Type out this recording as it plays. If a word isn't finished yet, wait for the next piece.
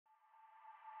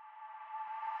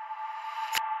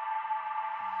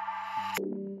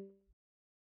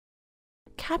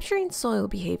Capturing soil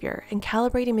behavior and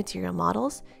calibrating material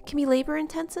models can be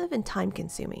labor-intensive and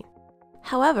time-consuming.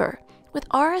 However, with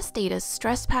RSData's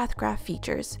stress path graph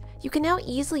features, you can now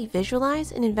easily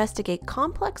visualize and investigate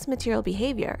complex material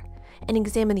behavior and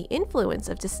examine the influence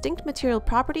of distinct material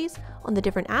properties on the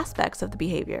different aspects of the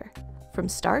behavior, from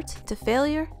start to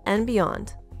failure and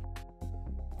beyond.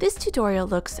 This tutorial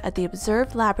looks at the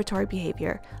observed laboratory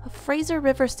behavior of Fraser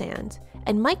River Sand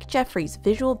and Mike Jeffrey's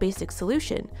visual basic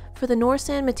solution for the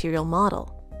Norsand material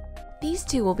model. These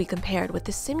two will be compared with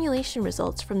the simulation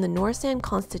results from the Norsand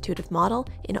constitutive model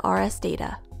in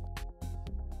RSData.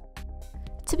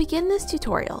 To begin this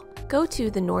tutorial, go to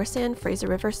the Norsand Fraser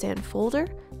River Sand folder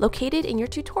located in your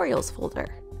Tutorials folder,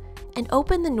 and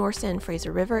open the Norsand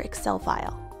Fraser River Excel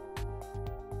file.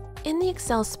 In the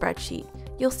Excel spreadsheet,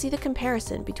 you'll see the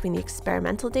comparison between the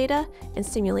experimental data and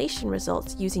simulation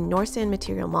results using Norsand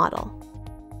material model.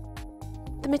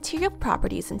 The material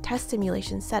properties and test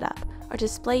simulation setup are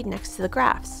displayed next to the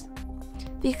graphs.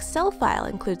 The Excel file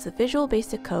includes the visual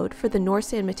basic code for the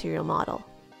Norsand material model.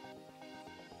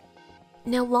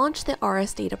 Now launch the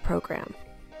RSData program.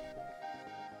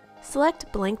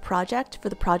 Select Blank Project for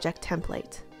the project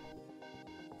template.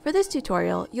 For this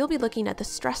tutorial, you'll be looking at the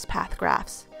stress path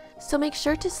graphs, so make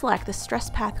sure to select the Stress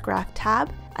Path Graph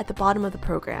tab at the bottom of the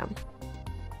program.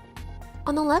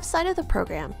 On the left side of the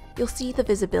program, you'll see the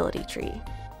visibility tree.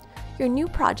 Your new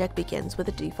project begins with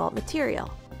a default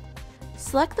material.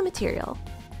 Select the material,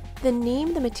 then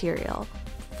name the material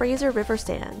Fraser River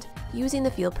Sand using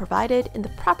the field provided in the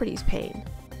Properties pane.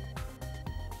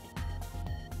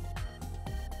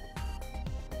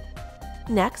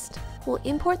 Next, we'll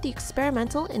import the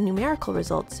experimental and numerical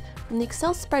results from the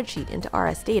Excel spreadsheet into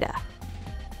RSData.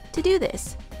 To do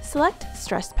this, select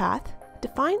Stress Path,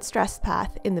 Define Stress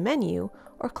Path in the menu,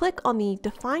 or click on the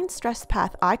Define Stress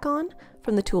Path icon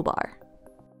from the toolbar.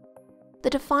 The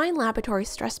Define Laboratory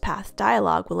Stress Path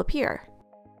dialog will appear.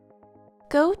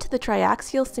 Go to the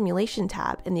Triaxial Simulation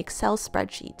tab in the Excel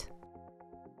spreadsheet.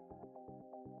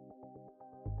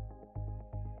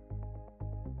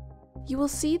 You will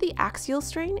see the axial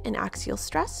strain and axial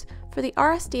stress for the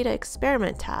RSData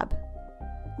Experiment tab.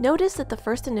 Notice that the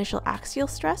first initial axial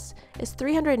stress is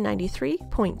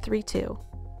 393.32.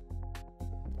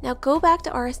 Now go back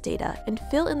to RSData and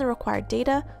fill in the required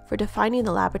data for defining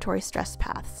the laboratory stress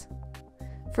paths.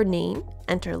 For name,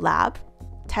 enter lab.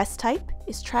 Test type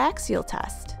is triaxial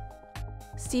test.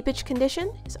 Seepage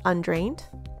condition is undrained.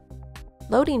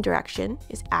 Loading direction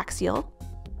is axial.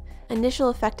 Initial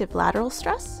effective lateral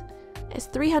stress is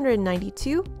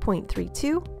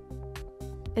 392.32.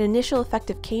 And initial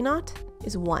effective K0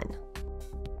 is 1.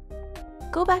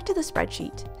 Go back to the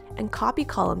spreadsheet and copy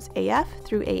columns AF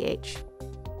through AH.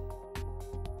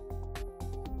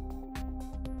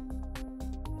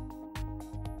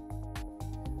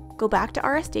 Go back to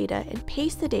RSData and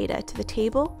paste the data to the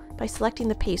table by selecting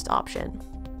the Paste option.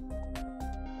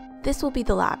 This will be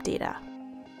the lab data.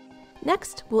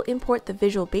 Next, we'll import the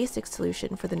Visual Basic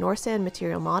solution for the Norsand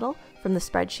material model from the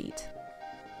spreadsheet.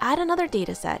 Add another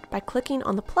dataset by clicking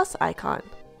on the plus icon.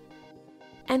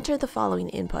 Enter the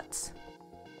following inputs.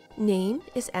 Name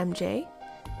is MJ,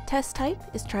 test type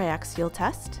is triaxial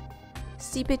test,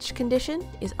 seepage condition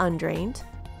is undrained,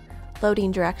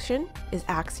 loading direction is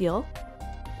axial,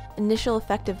 initial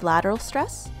effective lateral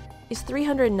stress is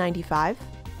 395,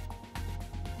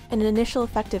 and an initial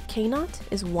effective K0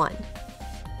 is 1.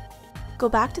 Go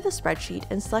back to the spreadsheet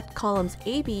and select columns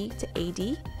AB to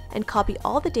AD and copy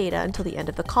all the data until the end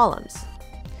of the columns.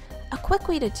 A quick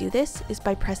way to do this is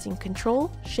by pressing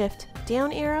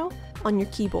Ctrl-Shift-Down arrow on your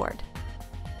keyboard.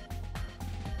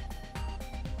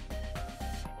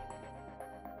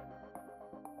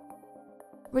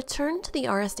 Return to the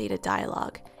RSData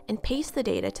dialog and paste the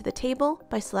data to the table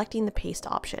by selecting the Paste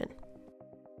option.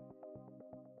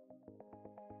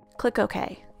 Click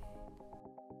OK.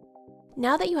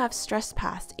 Now that you have stress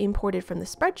paths imported from the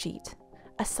spreadsheet,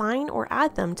 assign or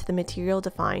add them to the material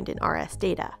defined in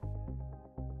RSData.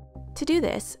 To do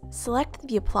this, select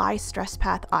the Apply Stress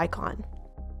Path icon.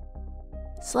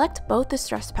 Select both the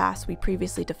stress paths we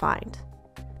previously defined,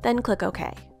 then click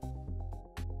OK.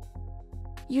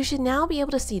 You should now be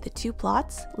able to see the two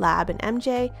plots, lab and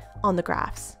MJ, on the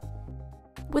graphs.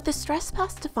 With the stress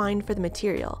paths defined for the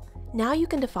material, now you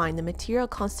can define the material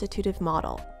constitutive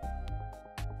model.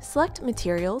 Select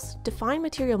Materials, Define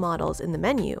Material Models in the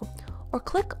menu, or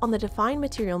click on the Define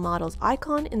Material Models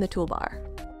icon in the toolbar.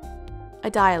 A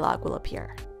dialog will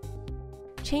appear.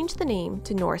 Change the name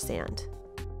to Norsand.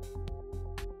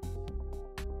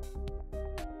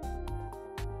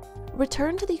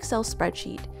 Return to the Excel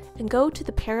spreadsheet and go to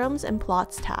the Params and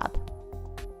Plots tab.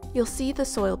 you'll see the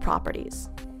soil properties.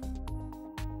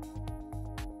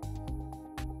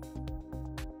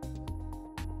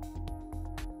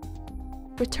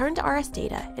 Return to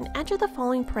RSData and enter the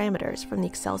following parameters from the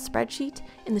Excel spreadsheet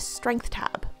in the Strength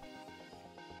tab.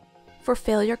 For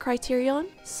failure criterion,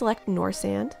 select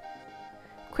Norsand.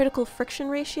 Critical friction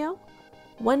ratio,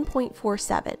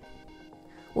 1.47.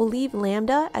 We'll leave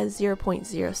lambda as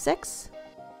 0.06.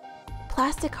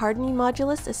 Plastic hardening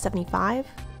modulus as 75.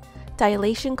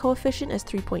 Dilation coefficient as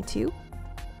 3.2.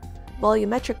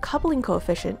 Volumetric coupling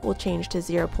coefficient will change to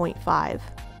 0.5.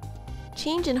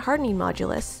 Change in hardening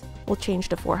modulus will change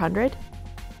to 400.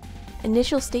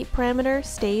 Initial state parameter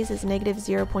stays as negative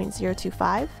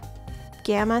 0.025.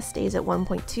 Gamma stays at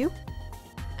 1.2.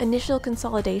 Initial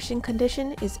consolidation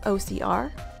condition is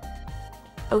OCR.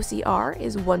 OCR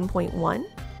is 1.1.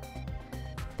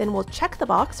 Then we'll check the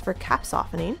box for cap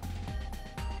softening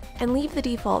and leave the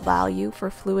default value for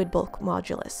fluid bulk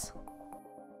modulus.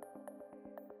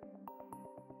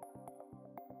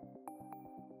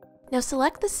 Now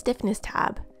select the Stiffness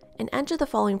tab and enter the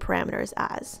following parameters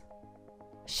as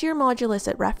shear modulus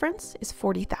at reference is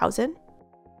 40,000.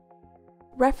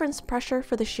 Reference pressure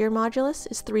for the shear modulus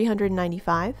is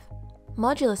 395.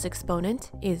 Modulus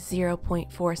exponent is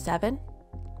 0.47.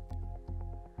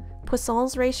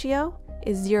 Poisson's ratio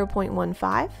is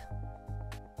 0.15.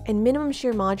 And minimum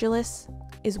shear modulus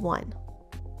is 1.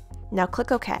 Now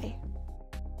click OK.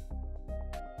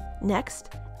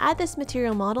 Next, add this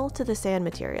material model to the sand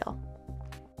material.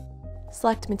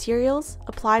 Select Materials,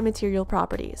 apply Material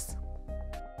Properties.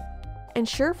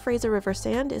 Ensure Fraser River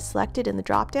Sand is selected in the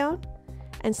dropdown,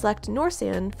 and select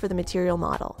Norsand for the material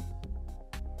model.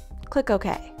 Click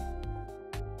OK.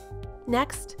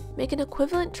 Next, make an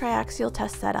equivalent triaxial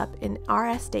test setup in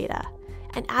RSData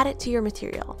and add it to your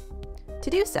material. To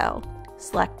do so,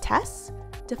 select Tests,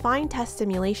 define test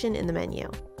simulation in the menu.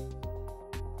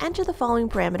 Enter the following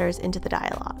parameters into the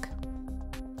dialog.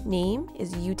 Name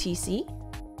is UTC.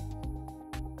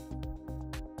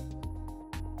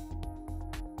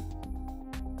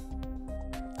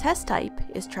 Test type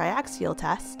is triaxial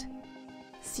test.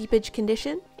 Seepage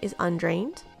condition is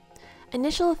undrained.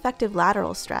 Initial effective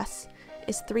lateral stress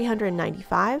is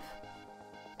 395.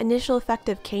 Initial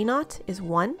effective K0 is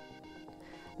 1.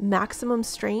 Maximum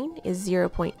strain is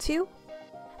 0.2.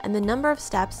 And the number of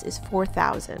steps is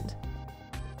 4,000.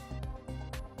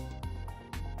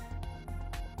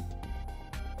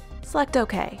 Select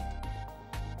OK.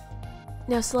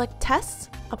 Now select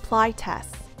Tests, apply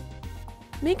Tests.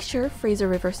 Make sure Fraser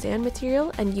River Sand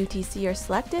material and UTC are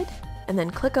selected, and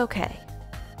then click OK.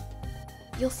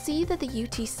 You'll see that the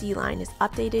UTC line is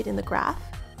updated in the graph,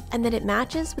 and that it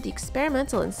matches with the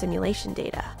experimental and simulation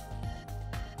data.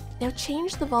 Now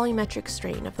change the volumetric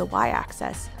strain of the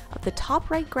y-axis of the top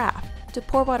right graph to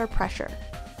pore water pressure.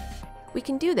 We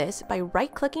can do this by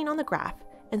right-clicking on the graph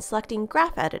and selecting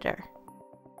Graph Editor.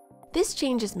 This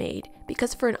change is made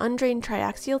because for an undrained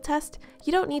triaxial test,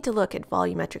 you don't need to look at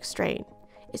volumetric strain.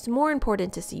 It's more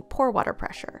important to see pore water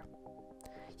pressure.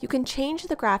 You can change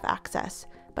the graph axis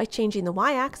by changing the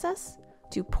y-axis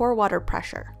to pore water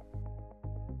pressure.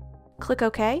 Click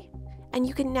OK, and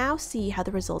you can now see how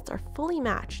the results are fully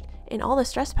matched in all the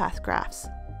stress path graphs.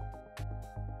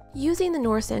 Using the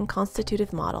Norsand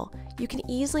constitutive model, you can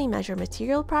easily measure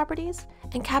material properties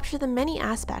and capture the many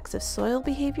aspects of soil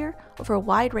behavior over a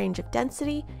wide range of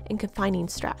density and confining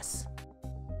stress.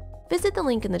 Visit the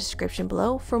link in the description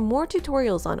below for more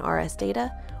tutorials on RSData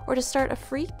or to start a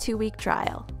free 2-week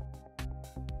trial.